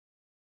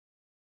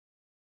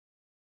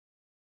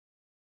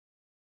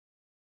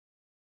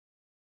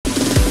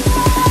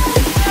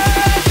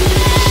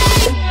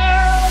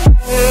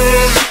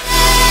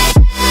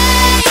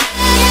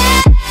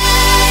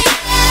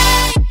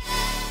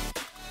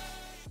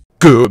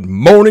Good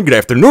morning, good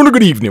afternoon, or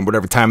good evening,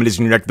 whatever time it is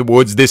in your neck of the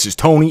woods. This is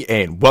Tony,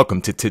 and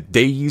welcome to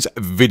today's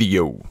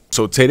video.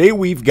 So today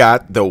we've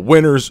got the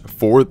winners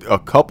for a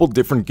couple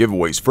different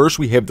giveaways. First,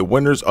 we have the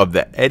winners of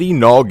the Eddie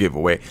Null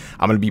giveaway.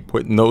 I'm going to be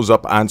putting those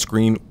up on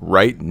screen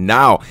right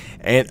now.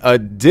 In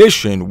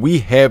addition, we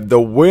have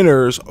the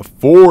winners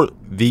for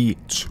the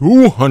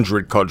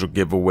 200 Cudgel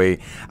giveaway.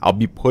 I'll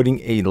be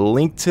putting a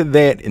link to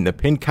that in the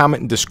pinned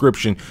comment and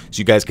description so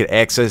you guys can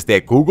access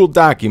that Google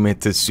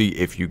document to see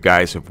if you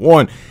guys have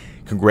won.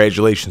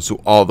 Congratulations to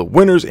all the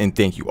winners, and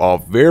thank you all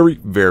very,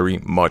 very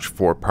much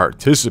for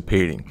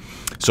participating.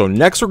 So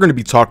next we're going to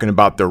be talking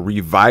about the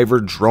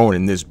Reviver drone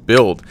in this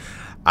build.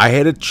 I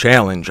had a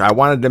challenge. I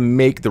wanted to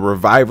make the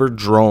Reviver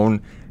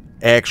drone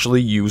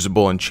actually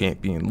usable in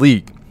Champion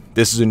League.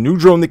 This is a new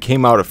drone that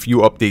came out a few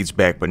updates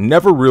back, but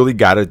never really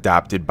got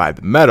adopted by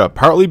the meta,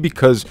 partly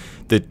because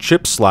the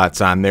chip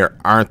slots on there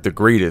aren't the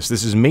greatest.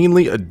 This is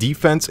mainly a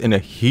defense and a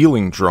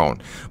healing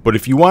drone, but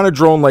if you want a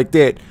drone like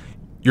that,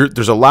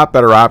 there's a lot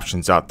better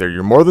options out there.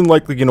 You're more than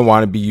likely going to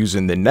want to be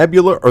using the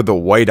Nebula or the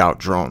Whiteout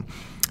drone.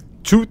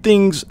 Two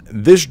things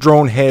this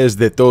drone has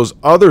that those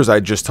others I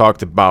just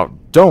talked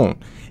about don't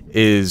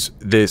is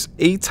this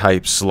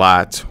A-type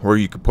slot where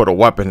you could put a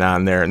weapon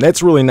on there, and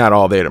that's really not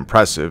all that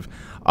impressive.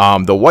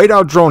 The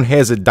Whiteout drone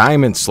has a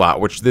diamond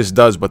slot, which this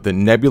does, but the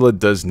Nebula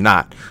does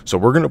not. So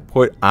we're going to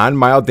put on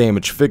mild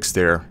damage fixed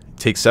there.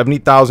 Take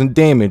 70,000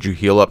 damage, you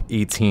heal up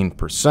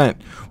 18%.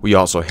 We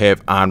also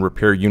have on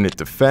repair unit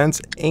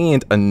defense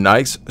and a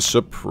nice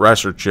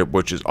suppressor chip,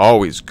 which is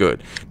always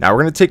good. Now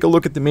we're going to take a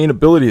look at the main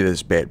ability of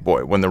this bad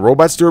boy. When the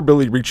robot's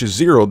durability reaches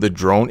 0, the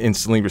drone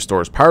instantly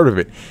restores part of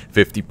it,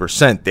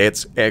 50%.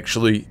 That's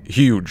actually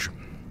huge.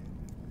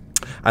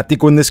 I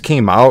think when this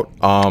came out,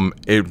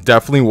 it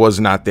definitely was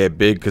not that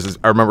big because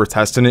I remember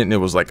testing it and it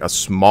was like a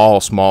small,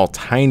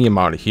 tiny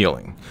amount of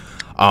healing.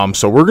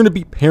 So we're going to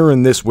be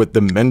pairing this with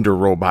the Mender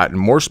robot, and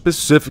more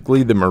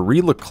specifically the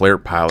Marie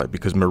Leclerc pilot,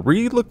 because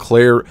Marie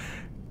Leclerc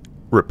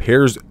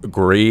repairs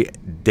gray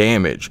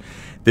damage.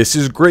 This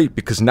is great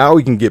because now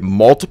we can get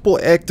multiple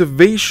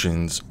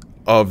activations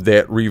of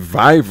that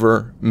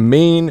Reviver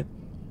main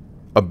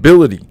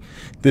ability.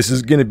 This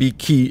is going to be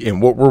key in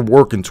what we're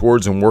working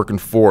towards and working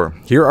for.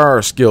 Here are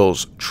our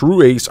skills: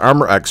 True Ace,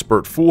 Armor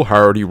Expert,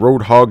 Foolhardy,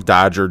 Roadhog,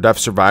 Dodger, Death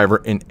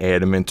Survivor, and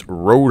Adamant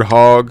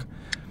Roadhog.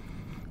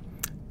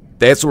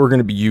 That's what we're going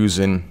to be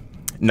using.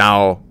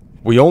 Now,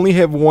 we only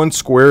have one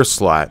square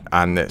slot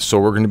on this, so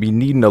we're going to be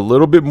needing a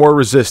little bit more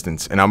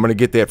resistance, and I'm going to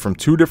get that from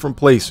two different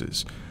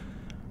places.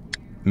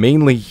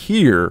 Mainly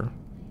here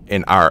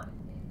in our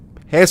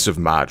passive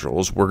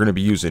modules, we're going to be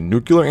using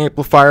Nuclear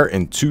Amplifier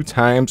and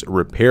 2x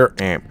Repair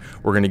Amp.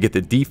 We're going to get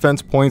the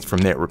defense points from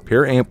that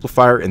Repair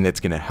Amplifier, and that's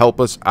going to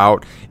help us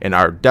out in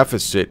our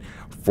deficit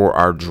for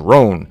our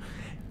drone.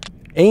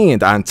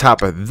 And on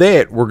top of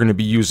that, we're going to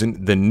be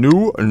using the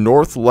new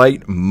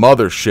Northlight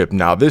mothership.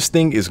 Now, this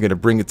thing is going to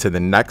bring it to the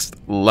next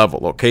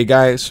level, okay,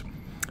 guys?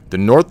 The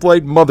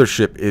Northlight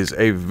mothership is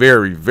a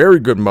very, very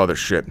good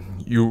mothership.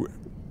 You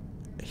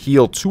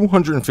heal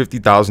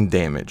 250,000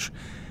 damage.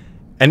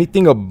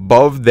 Anything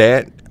above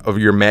that of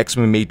your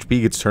maximum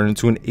HP gets turned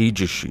into an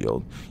Aegis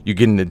shield. You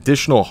get an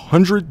additional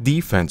 100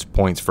 defense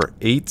points for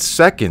 8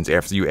 seconds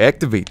after you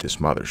activate this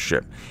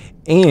mothership.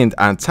 And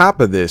on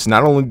top of this,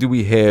 not only do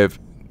we have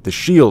the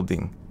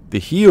shielding, the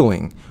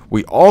healing,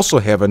 we also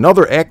have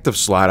another active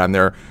slot on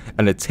there,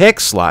 an attack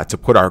slot to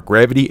put our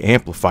gravity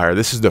amplifier.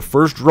 This is the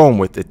first drone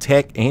with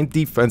attack and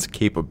defense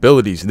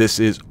capabilities. This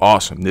is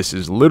awesome. This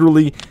is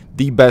literally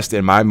the best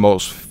and my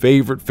most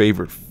favorite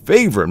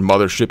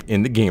mothership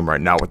in the game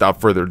right now.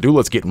 Without further ado,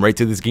 let's get right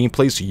to this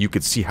gameplay so you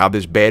can see how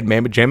this bad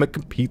mamma jamma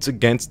competes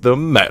against the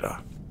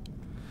meta.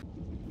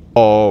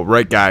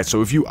 Alright guys,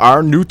 so if you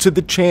are new to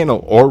the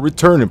channel or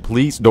returning,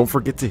 please don't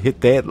forget to hit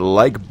that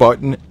like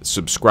button,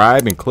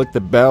 subscribe, and click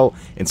the bell,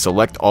 and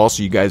select all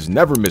so you guys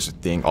never miss a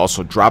thing.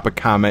 Also drop a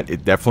comment.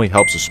 It definitely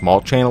helps a small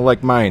channel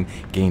like mine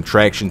gain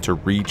traction to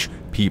reach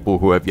people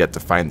who have yet to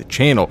find the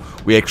channel.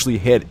 We actually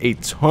had a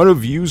ton of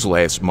views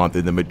last month,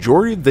 and the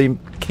majority of them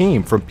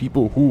came from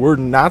people who were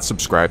not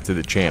subscribed to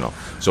the channel.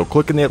 So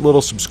clicking that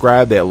little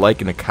subscribe, that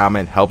like, and a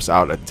comment helps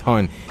out a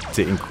ton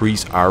to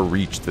increase our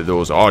reach to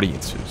those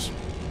audiences.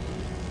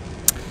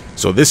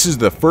 So this is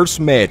the first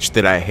match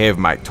that I have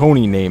my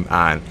Tony name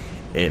on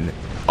in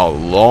a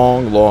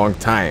long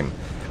time.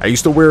 I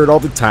used to wear it all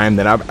the time,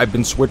 then I've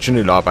been switching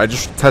it up. I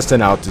just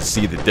testing out to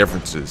see the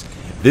differences.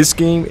 This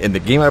game and the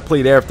game I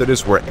played after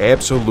this were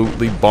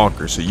absolutely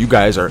bonkers, so you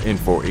guys are in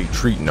for a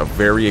treat in a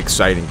very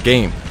exciting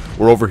game.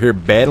 We're over here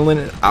battling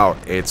it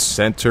out at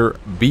Center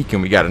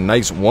Beacon. We got a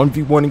nice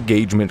 1v1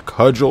 engagement,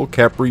 Cudgel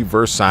Khepri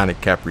versus Sonic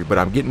Khepri, but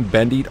I'm getting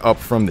bendied up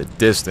from the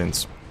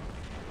distance.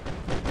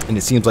 And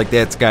it seems like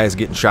that guy's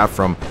getting shot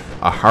from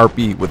a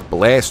Harpy with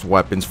blast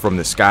weapons from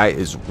the sky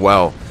as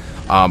well.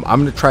 I'm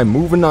going to try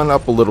moving on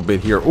up a little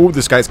bit here. Oh,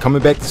 this guy's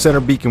coming back to Center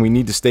Beacon. We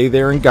need to stay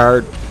there and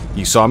guard.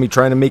 He saw me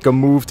trying to make a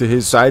move to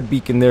his side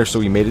beacon there, so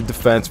he made a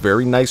defense.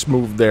 Very nice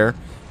move there.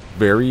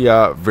 Very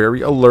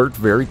alert,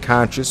 very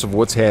conscious of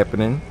what's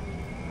happening.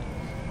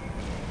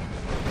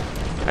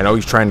 I know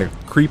he's trying to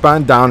creep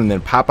on down and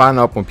then pop on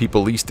up when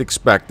people least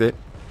expect it.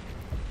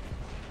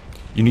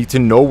 You need to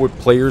know what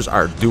players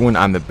are doing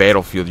on the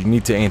battlefield. You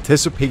need to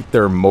anticipate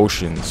their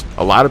motions.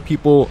 A lot of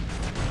people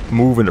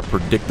move in a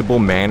predictable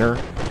manner,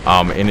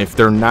 and if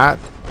they're not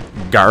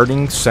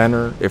guarding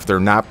center, if they're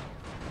not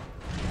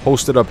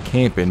posted up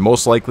camping,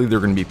 most likely they're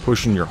going to be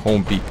pushing your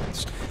home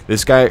beacons.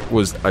 This guy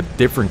was a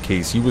different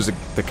case. He was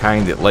the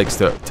kind that likes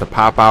to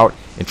pop out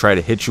and try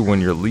to hit you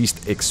when you're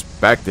least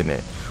expecting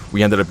it.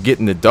 We ended up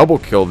getting the double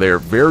kill there.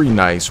 Very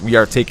nice. We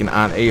are taking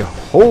on a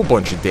whole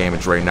bunch of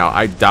damage right now.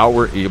 I doubt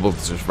we're able to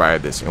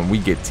survive this, and we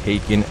get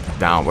taken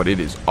down, but it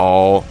is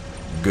all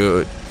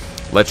good.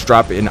 Let's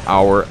drop in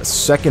our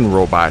second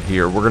robot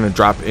here. We're going to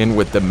drop in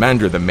with the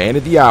Mender, the man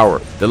of the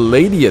hour, the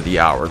lady of the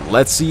hour.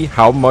 Let's see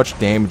how much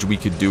damage we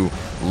could do.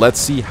 Let's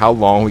see how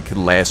long we could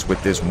last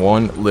with this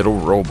one little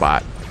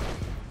robot.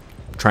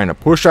 Trying to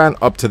push on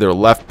up to their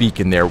left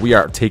beacon there. We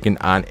are taking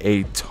on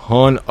a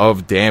ton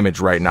of damage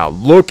right now.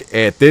 Look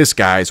at this,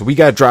 guys. We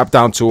got dropped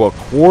down to a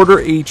quarter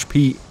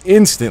HP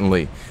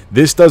instantly.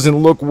 This doesn't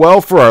look well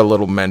for our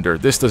little Mender.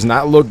 This does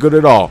not look good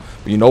at all.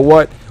 But you know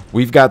what?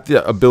 We've got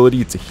the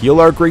ability to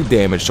heal our great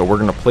damage, so we're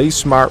going to play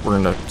smart.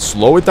 We're going to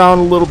slow it down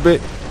a little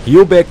bit,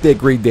 heal back that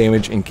great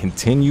damage, and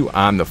continue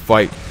on the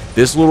fight.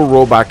 This little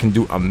robot can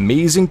do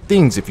amazing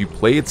things if you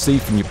play it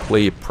safe and you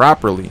play it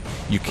properly.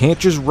 You can't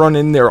just run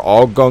in there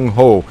all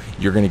gung-ho.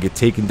 You're going to get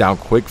taken down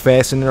quick,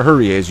 fast, and in a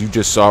hurry, as you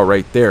just saw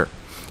right there.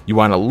 You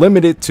want to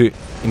limit it to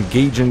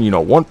engaging,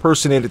 one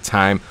person at a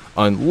time,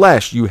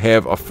 unless you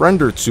have a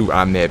friend or two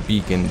on that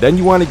beacon. Then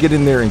you want to get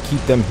in there and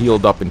keep them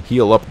healed up and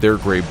heal up their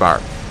gray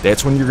bar.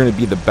 That's when you're going to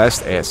be the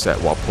best asset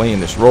while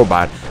playing this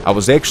robot. I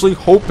was actually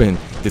hoping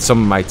that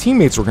some of my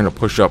teammates were going to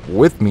push up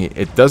with me.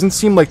 It doesn't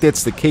seem like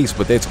that's the case,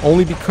 but that's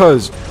only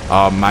because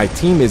my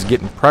team is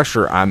getting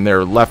pressure on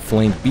their left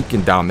flank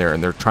beacon down there,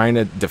 and they're trying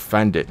to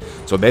defend it.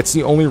 So that's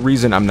the only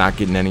reason I'm not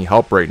getting any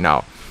help right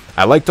now.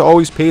 I like to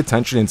always pay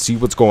attention and see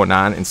what's going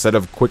on instead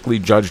of quickly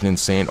judging and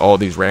saying, oh,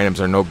 these randoms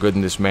are no good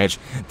in this match.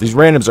 These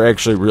randoms are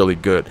actually really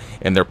good,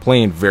 and they're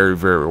playing very,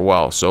 very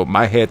well. So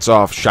my hat's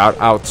off, shout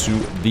out to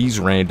these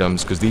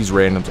randoms, because these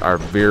randoms are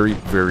very,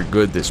 very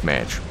good this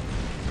match.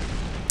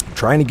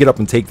 Trying to get up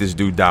and take this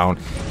dude down.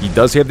 He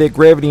does have that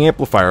gravity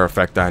amplifier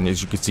effect on.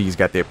 As you can see, he's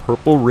got that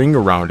purple ring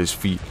around his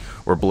feet.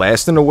 We're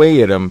blasting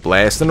away at him,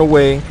 blasting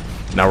away.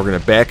 Now we're going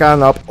to back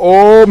on up.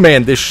 Oh,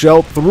 man, this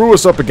shell threw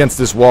us up against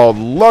this wall.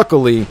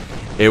 Luckily,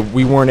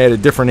 we weren't at a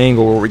different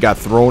angle where we got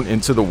thrown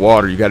into the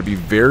water. You got to be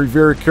very,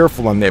 very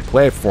careful on that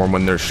platform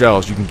when there's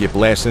shells. You can get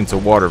blasted into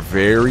water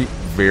very,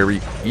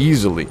 very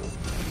easily.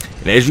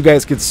 And as you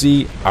guys can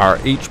see, our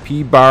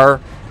HP bar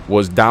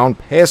was down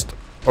past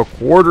a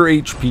quarter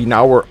HP.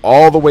 Now we're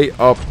all the way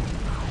up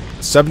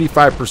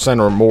 75%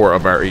 or more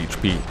of our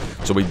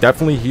HP. So we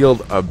definitely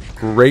healed a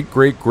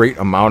great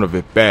amount of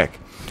it back.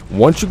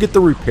 Once you get the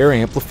repair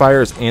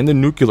amplifiers and the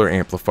nuclear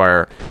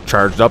amplifier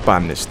charged up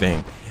on this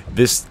thing,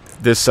 this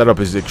setup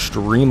is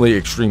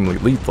extremely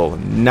lethal.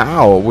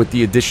 Now with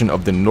the addition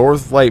of the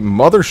Northlight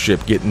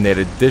mothership getting that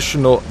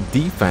additional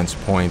defense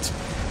points,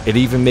 it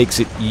even makes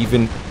it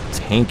even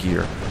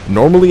tankier.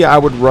 Normally I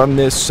would run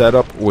this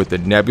setup with the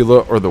Nebula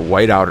or the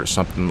Whiteout or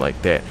something like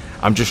that.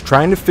 I'm just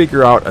trying to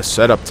figure out a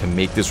setup to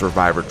make this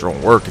reviver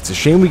drone work. It's a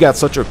shame we got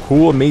such a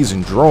cool,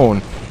 amazing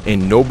drone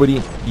and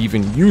nobody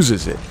even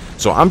uses it.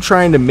 So I'm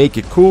trying to make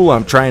it cool.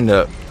 I'm trying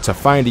to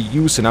find a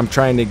use, and I'm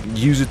trying to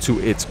use it to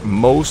its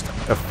most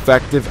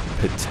effective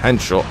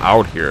potential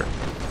out here.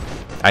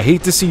 I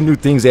hate to see new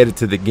things added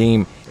to the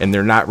game and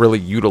they're not really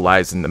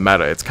utilized in the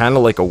meta. It's kind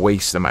of like a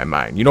waste in my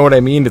mind. You know what I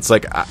mean? It's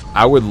like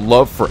I would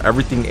love for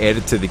everything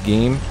added to the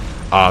game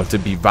to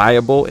be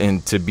viable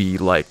and to be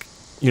like,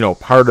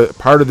 part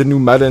of the new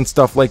meta and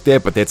stuff like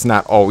that, but that's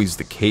not always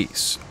the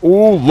case.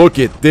 Oh, look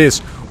at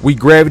this. We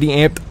gravity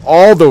amped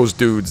all those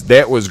dudes.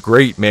 That was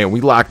great, man.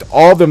 We locked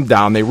all of them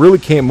down. They really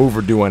can't move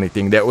or do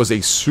anything. That was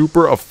a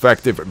super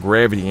effective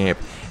gravity amp.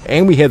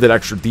 And we had that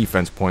extra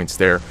defense points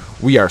there.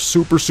 We are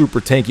super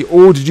tanky.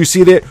 Oh, did you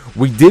see that?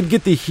 We did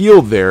get the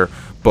heal there,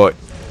 but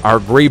our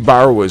gray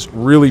bar was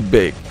really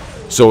big.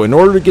 So in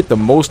order to get the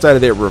most out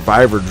of that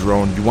reviver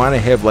drone, you want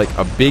to have like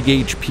a big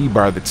HP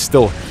bar that's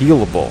still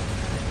healable.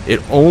 It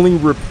only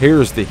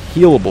repairs the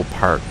healable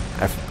part.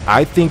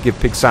 I think if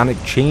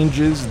Pixonic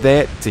changes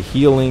that to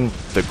healing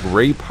the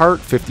gray part,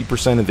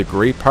 50% of the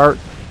gray part,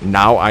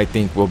 now I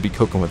think we'll be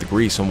cooking with the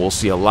grease, and we'll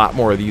see a lot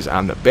more of these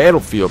on the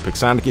battlefield.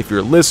 Pixonic, if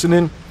you're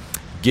listening,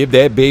 give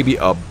that baby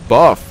a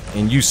buff.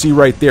 And you see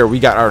right there, we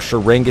got our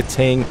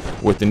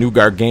Sharangatang with the new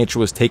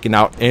Gargantuas taken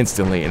out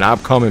instantly, and I'm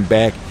coming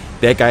back.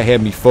 That guy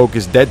had me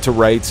focused dead to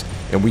rights,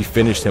 and we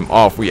finished him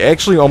off. We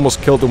actually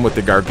almost killed him with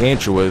the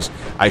Gargantuas.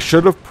 I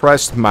should have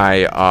pressed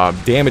my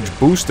damage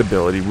boost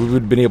ability. We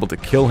would have been able to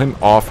kill him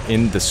off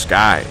in the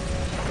sky.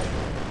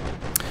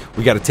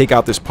 We got to take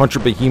out this Puncher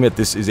Behemoth.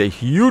 This is a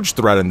huge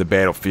threat in the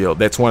battlefield.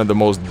 That's one of the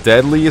most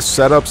deadliest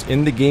setups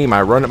in the game.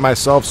 I run it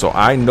myself, so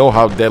I know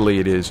how deadly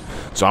it is.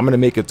 So I'm going to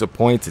make it a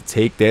point to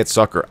take that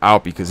sucker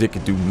out because it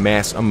can do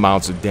mass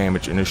amounts of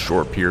damage in a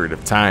short period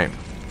of time.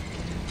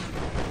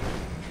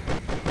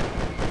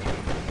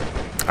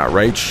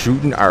 Alright,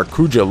 shooting our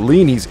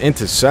Cudgelinis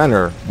into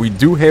center. We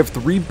do have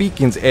 3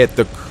 beacons at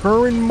the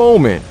current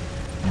moment,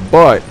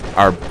 but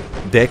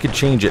that could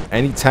change at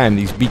any time.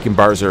 These beacon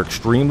bars are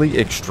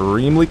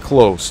extremely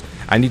close.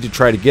 I need to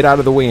try to get out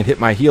of the way and hit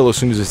my heal as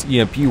soon as this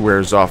EMP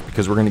wears off,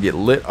 because we're going to get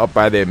lit up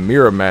by that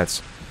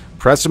Mirror-Mets.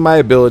 Pressing my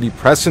ability,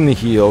 pressing the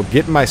heal,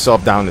 getting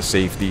myself down to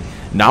safety.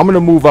 Now I'm going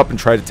to move up and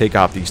try to take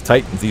out these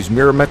Titans. These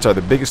Mirror-Mets are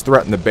the biggest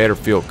threat in the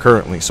battlefield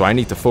currently, so I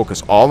need to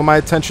focus all of my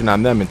attention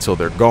on them until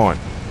they're gone.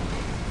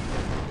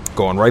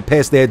 Going right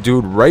past that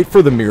dude, right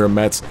for the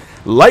Mirror-Mets.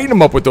 Lighting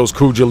them up with those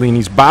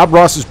Cudgelinis. Bob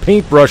Ross's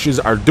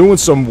paintbrushes are doing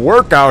some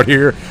work out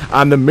here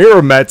on the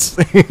Mirror-Mets.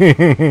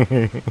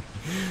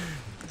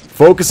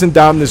 Focusing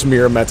down this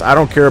Mirror-Mets. I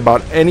don't care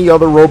about any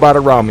other robot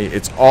around me.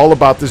 It's all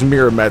about this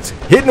Mirror-Mets.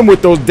 Hitting them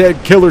with those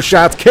dead killer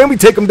shots. Can we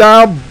take them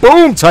down?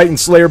 Boom! Titan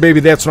Slayer, baby.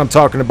 That's what I'm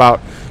talking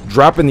about.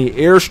 Dropping the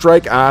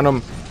airstrike on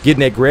him.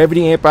 Getting that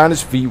gravity amp on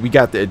his feet. We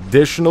got the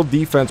additional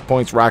defense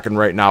points rocking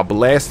right now.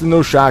 Blasting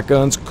those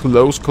shotguns.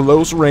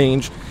 Close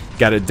range.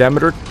 Got a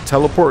Demeter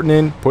teleporting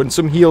in. Putting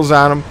some heals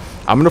on him.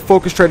 I'm going to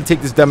focus, try to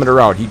take this Demeter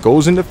out. He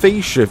goes into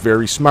phase shift.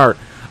 Very smart.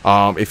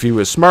 If he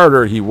was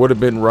smarter, he would have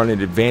been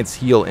running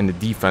advanced heal in the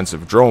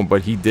defensive drone,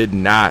 but he did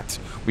not.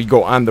 We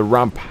go on the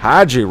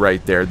Rampage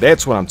right there.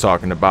 That's what I'm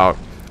talking about.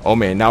 Oh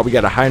man, now we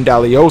got a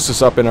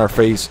Hyndaliosis up in our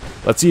face.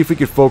 Let's see if we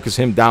can focus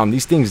him down.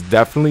 These things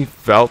definitely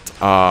felt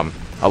a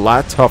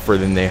lot tougher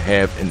than they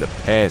have in the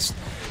past.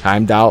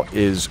 Heimdall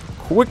is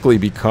quickly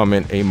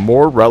becoming a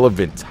more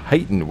relevant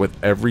Titan with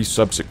every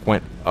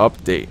subsequent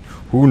update.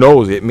 Who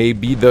knows? It may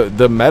be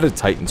the Meta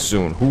Titan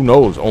soon. Who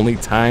knows? Only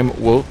time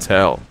will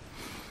tell.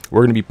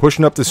 We're going to be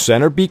pushing up the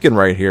center beacon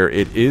right here.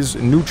 It is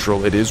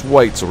neutral. It is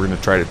white, so we're going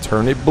to try to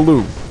turn it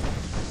blue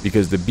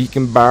because the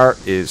beacon bar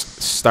is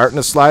starting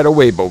to slide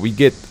away, but we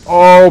get,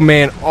 oh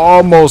man,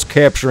 almost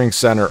capturing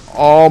center.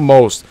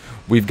 Almost.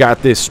 We've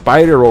got this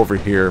spider over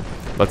here.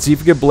 Let's see if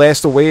we can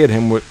blast away at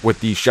him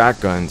with these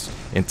shotguns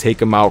and take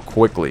him out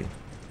quickly.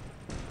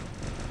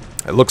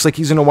 It looks like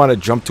he's going to want to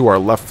jump to our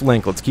left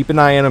flank. Let's keep an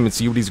eye on him and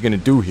see what he's going to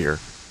do here.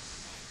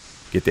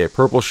 Get that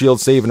purple shield,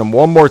 saving him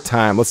one more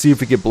time. Let's see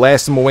if we can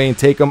blast him away and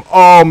take him.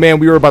 Oh, man,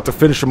 we were about to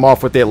finish him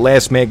off with that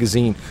last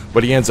magazine,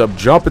 but he ends up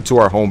jumping to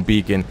our home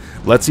beacon.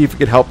 Let's see if we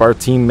can help our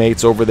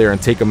teammates over there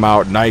and take him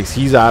out. Nice.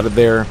 He's out of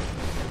there.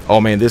 Oh,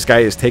 man, this guy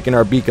is taking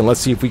our beacon. Let's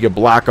see if we can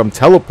block him,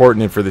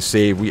 teleporting in for the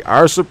save. We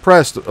are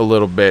suppressed a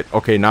little bit.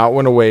 Okay, now it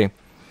went away.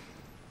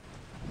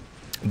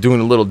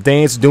 Doing a little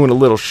dance, doing a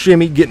little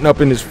shimmy, getting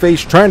up in his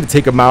face, trying to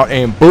take him out,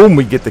 and boom,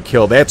 we get the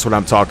kill. That's what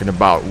I'm talking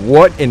about.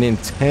 What an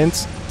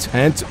intense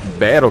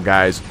battle,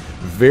 guys.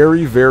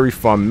 Very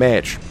fun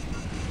match.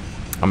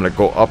 I'm going to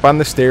go up on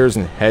the stairs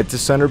and head to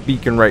center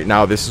beacon right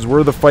now. This is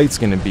where the fight's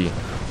going to be.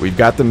 We've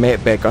got the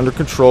map back under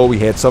control. We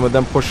had some of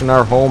them pushing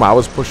our home. I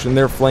was pushing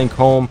their flank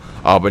home.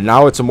 But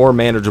now it's a more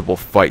manageable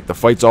fight. The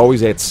fight's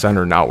always at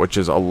center now, which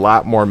is a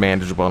lot more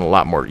manageable and a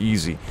lot more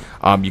easy.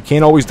 You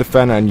can't always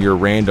defend on your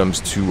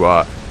randoms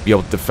to be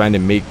able to defend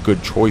and make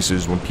good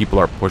choices when people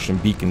are pushing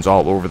beacons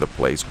all over the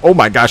place. Oh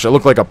my gosh, it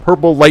looked like a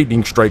purple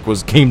lightning strike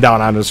came down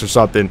on us or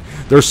something.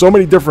 There's so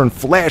many different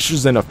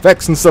flashes and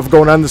effects and stuff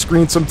going on the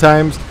screen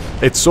sometimes.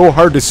 It's so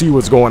hard to see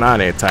what's going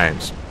on at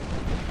times.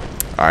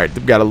 Alright,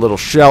 they've got a little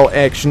shell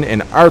action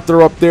and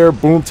Arthur up there.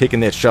 Boom, taking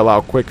that shell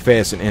out quick,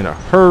 fast, and in a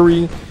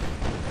hurry.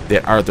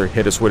 That Arthur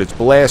hit us with its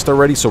blast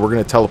already, so we're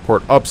going to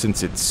teleport up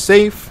since it's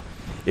safe.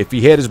 If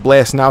he had his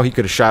blast now, he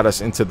could have shot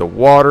us into the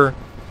water.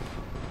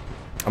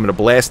 I'm going to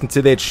blast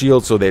into that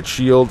shield, so that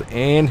shield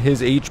and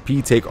his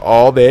HP take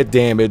all that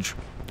damage.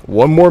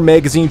 One more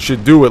magazine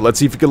should do it. Let's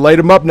see if we can light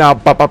him up now.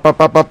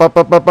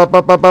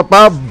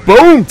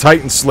 Boom!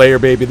 Titan Slayer,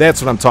 baby.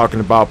 That's what I'm talking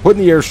about.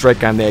 Putting the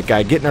airstrike on that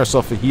guy, getting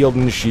ourselves a healed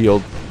and a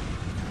shield.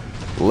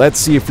 Let's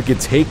see if we can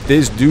take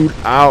this dude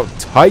out.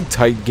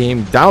 Tight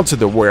game down to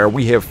the wire.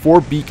 We have 4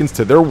 beacons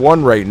to their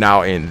 1 right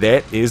now, and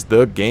that is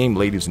the game,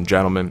 ladies and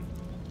gentlemen.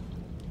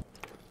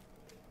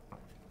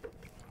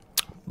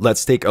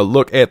 Let's take a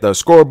look at the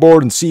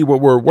scoreboard and see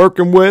what we're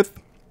working with.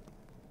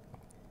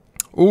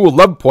 Ooh,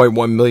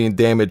 11.1 million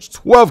damage,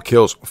 12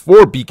 kills,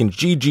 4 beacons.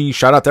 GG.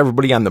 Shout out to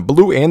everybody on the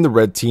blue and the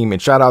red team,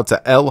 and shout out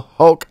to L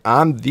Hulk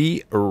on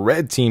the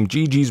red team.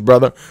 GG's,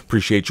 brother.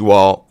 Appreciate you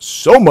all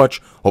so much.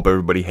 Hope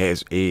everybody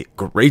has a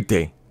great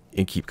day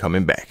and keep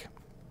coming back.